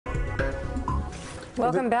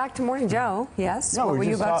Welcome back to Morning Joe. Yes, No, what were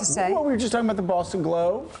you about to say? Well, we were just talking about the Boston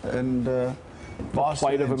Globe and Boston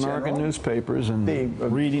plight of American newspapers and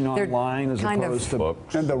reading online as opposed to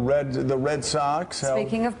books. And the Red Sox.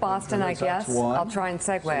 Speaking of Boston, I guess, I'll try and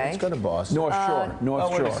segue. So let's go to Boston. North Shore. North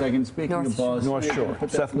Shore. Wait a second. Speaking of Boston. North Shore.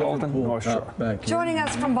 Seth Moulton, North Shore. Joining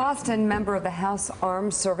us from Boston, member of the House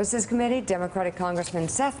Armed Services Committee, Democratic Congressman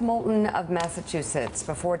Seth Moulton of Massachusetts.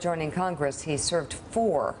 Before joining Congress, he served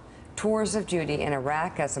 4 tours of duty in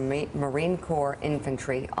Iraq as a Marine Corps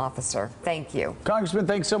infantry officer. Thank you. Congressman,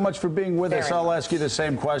 thanks so much for being with us. I'll ask you the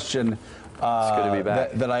same question good to be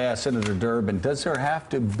back. that I asked Senator Durbin. Does there have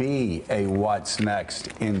to be a what's next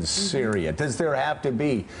in Syria? Does there have to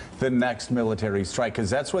be the next military strike? Because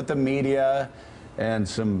that's what the media and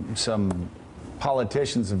some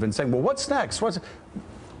politicians have been saying. Well, what's next?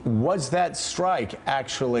 Was that strike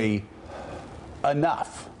actually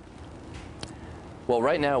enough? Well,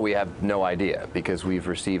 right now we have no idea because we've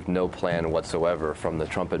received no plan whatsoever from the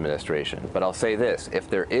Trump administration. But I'll say this, if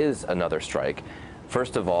there is another strike,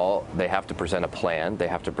 first of all, they have to present a plan. They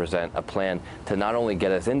have to present a plan to not only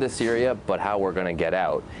get us into Syria, but how we're going to get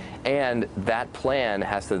out. And that plan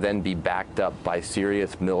has to then be backed up by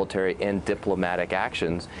serious military and diplomatic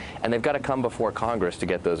actions. And they've got to come before Congress to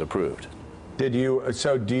get those approved. Do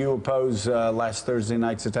you oppose last Thursday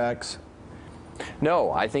night's attacks?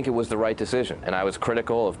 No, I think it was the right decision, and I was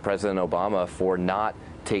critical of President Obama for not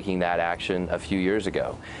taking that action a few years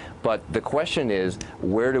ago. But the question is,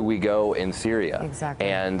 where do we go in Syria? Exactly.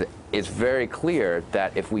 And it's very clear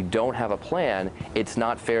that if we don't have a plan, it's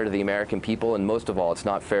not fair to the American people, and most of all, it's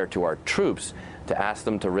not fair to our troops to ask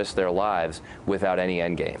them to risk their lives without any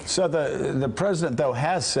end game. So the president, though,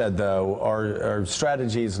 has said, though, our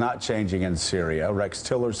strategy is not changing in Syria. Rex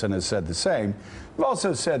Tillerson has said the same. We've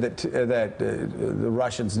also said that the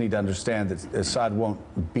Russians need to understand that Assad won't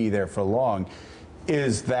be there for long.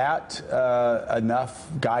 Is that enough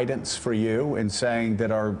guidance for you in saying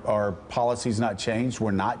that our policy's not changed?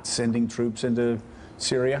 We're not sending troops into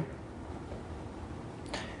Syria?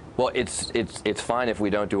 Well, it's fine if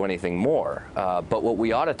we don't do anything more. But what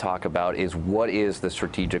we ought to talk about is what is the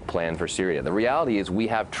strategic plan for Syria. The reality is we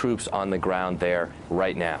have troops on the ground there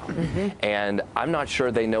right now. And I'm not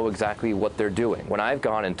sure they know exactly what they're doing. When I've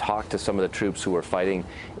gone and talked to some of the troops who are fighting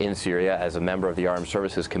in Syria as a member of the Armed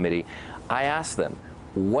Services Committee, I asked them,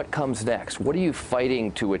 what comes next? What are you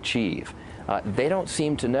fighting to achieve? They don't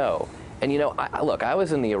seem to know. And, you know, look, I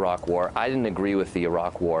was in the Iraq War. I didn't agree with the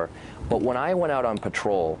Iraq War. But when I went out on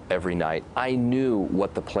patrol every night, I knew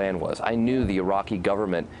what the plan was. I knew the Iraqi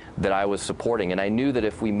government that I was supporting. And I knew that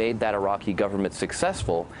if we made that Iraqi government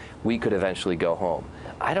successful, we could eventually go home.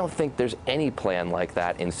 I don't think there's any plan like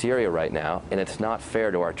that in Syria right now, and it's not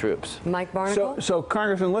fair to our troops. Mike Barnacle? So,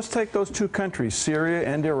 Congressman, let's take those 2 countries, Syria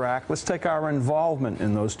and Iraq. Let's take our involvement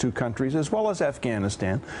in those 2 countries, as well as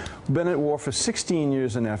Afghanistan. We've been at war for 16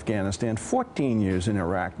 years in Afghanistan, 14 years in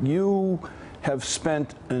Iraq. You have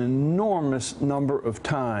spent an enormous number of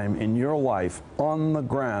time in your life on the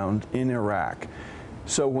ground in Iraq.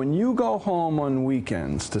 So when you go home on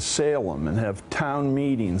weekends to Salem and have town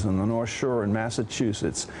meetings on the North Shore in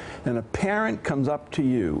Massachusetts, and a parent comes up to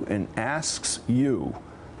you and asks you,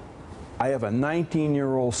 I have a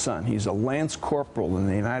 19-year-old son. He's a Lance Corporal in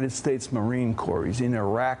the United States Marine Corps. He's in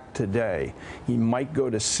Iraq today. He might go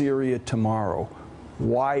to Syria tomorrow.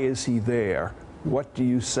 Why is he there? What do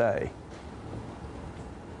you say?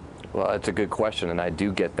 Well, it's a good question, and I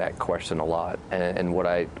do get that question a lot. And what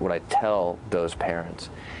I tell those parents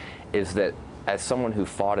is that as someone who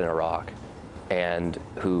fought in Iraq and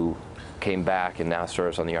who came back and now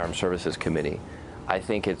serves on the Armed Services Committee, I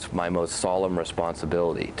think it's my most solemn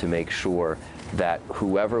responsibility to make sure that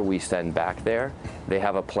whoever we send back there, they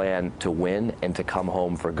have a plan to win and to come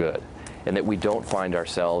home for good. And that we don't find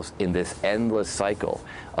ourselves in this endless cycle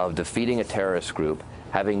of defeating a terrorist group,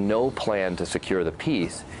 having no plan to secure the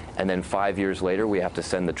peace, and then 5 years later we have to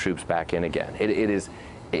send the troops back in again. It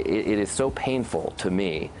is so painful to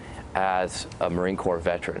me as a Marine Corps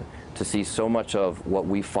veteran to see so much of what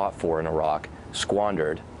we fought for in Iraq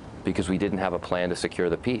squandered because we didn't have a plan to secure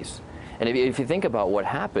the peace. And if you think about what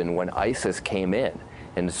happened when ISIS came in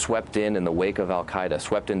and swept in the wake of al-Qaeda,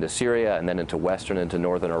 swept into Syria and then into western, into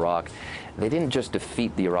northern Iraq, they didn't just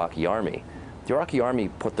defeat the Iraqi army. The Iraqi army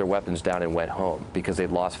put their weapons down and went home because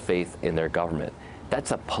they'd lost faith in their government.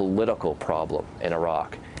 That's a political problem in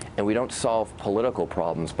Iraq. And we don't solve political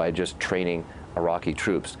problems by just training Iraqi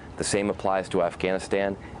troops. The same applies to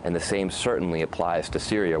Afghanistan, and the same certainly applies to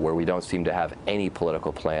Syria, where we don't seem to have any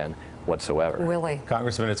political plan whatsoever. Willie.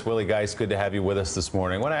 Congressman, it's Willie Geist. Good to have you with us this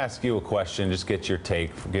morning. I want to ask you a question, just get your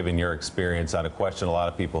take, given your experience on a question a lot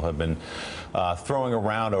of people have been throwing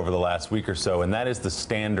around over the last week or so, and that is the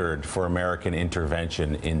standard for American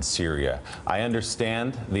intervention in Syria. I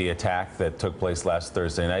understand the attack that took place last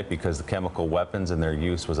Thursday night because the chemical weapons and their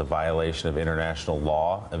use was a violation of international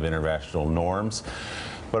law, of international norms.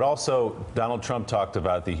 But also, Donald Trump talked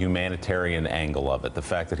about the humanitarian angle of it, the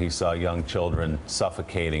fact that he saw young children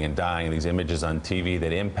suffocating and dying, these images on TV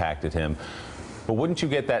that impacted him. But wouldn't you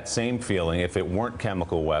get that same feeling if it weren't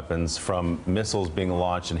chemical weapons from missiles being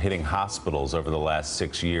launched and hitting hospitals over the last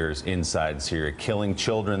 6 years inside Syria, killing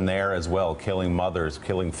children there as well, killing mothers,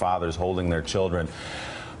 killing fathers holding their children?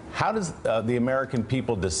 How does the American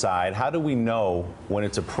people decide? How do we know when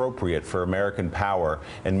it's appropriate for American power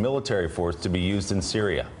and military force to be used in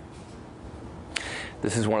Syria?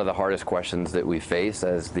 This is one of the hardest questions that we face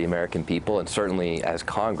as the American people, and certainly as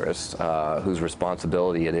Congress, whose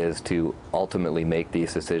responsibility it is to ultimately make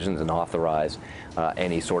these decisions and authorize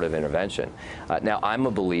any sort of intervention. Now, I'm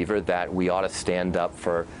a believer that we ought to stand up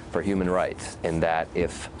for human rights, and that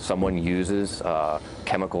if someone uses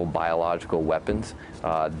chemical, biological weapons,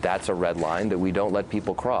 that's a red line that we don't let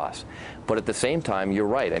people cross. But at the same time, you're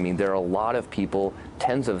right. I mean, there are a lot of people,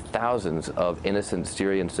 tens of thousands of innocent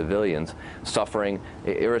Syrian civilians suffering,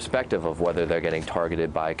 irrespective of whether they're getting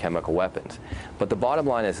targeted by chemical weapons. But the bottom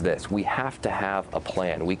line is this: we have to have a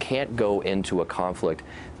plan. We can't go into a conflict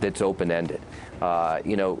that's open-ended.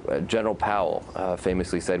 You know, General Powell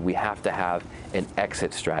famously said we have to have an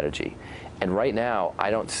exit strategy. And right now,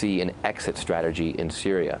 I don't see an exit strategy in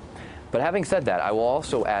Syria. But having said that, I will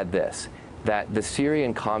also add this, that the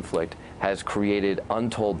Syrian conflict has created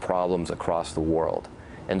untold problems across the world.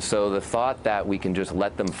 And so the thought that we can just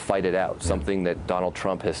let them fight it out, something that Donald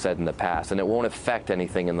Trump has said in the past, and it won't affect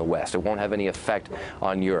anything in the West. It won't have any effect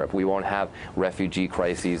on Europe. We won't have refugee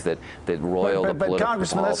crises that roil the political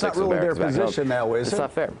Congressman, that's not really their position now, is it? It's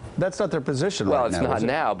not fair. That's not their position well, right now. Well, it's not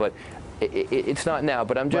now, but it's not now,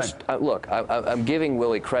 but I'm just, look, I'm giving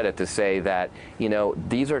Willie credit to say that, you know,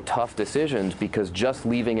 these are tough decisions because just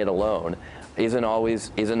leaving it alone isn't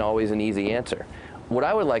always an easy answer. What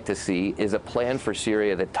I would like to see is a plan for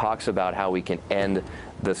Syria that talks about how we can end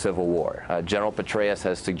the civil war. General Petraeus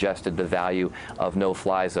has suggested the value of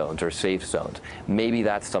no-fly zones or safe zones. Maybe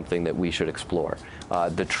that's something that we should explore.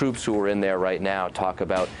 The troops who are in there right now talk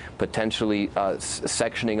about potentially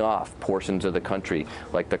sectioning off portions of the country,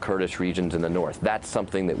 like the Kurdish regions in the north. That's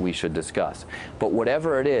something that we should discuss. But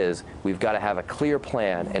whatever it is, we've got to have a clear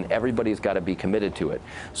plan, and everybody's got to be committed to it,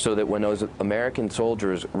 so that when those American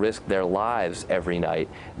soldiers risk their lives every night,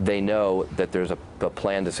 they know that there's a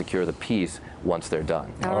plan to secure the peace once they're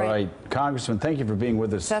done. All right. Congressman, thank you for being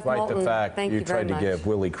with us, Seth despite Moulton, the fact you tried to much. give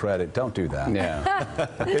Willie credit. Don't do that.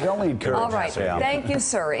 Yeah. It only encourages. All right. Thank you,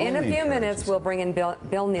 sir. In a few minutes, we'll bring in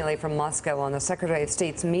Bill Neely from Moscow on the Secretary of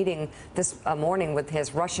State's meeting this morning with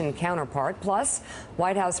his Russian counterpart. Plus,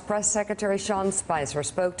 White House Press Secretary Sean Spicer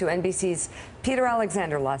spoke to NBC's Peter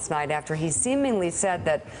Alexander last night after he seemingly said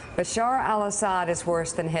that Bashar al-Assad is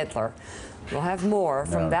worse than Hitler. We'll have more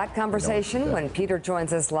from that conversation when Peter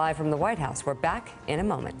joins us live from the White House. We're back in a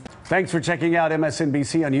moment. Thanks for checking out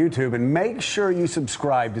MSNBC on YouTube, and make sure you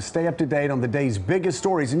subscribe to stay up to date on the day's biggest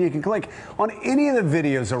stories. And you can click on any of the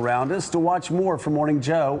videos around us to watch more from Morning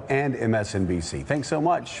Joe and MSNBC. Thanks so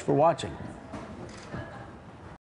much for watching.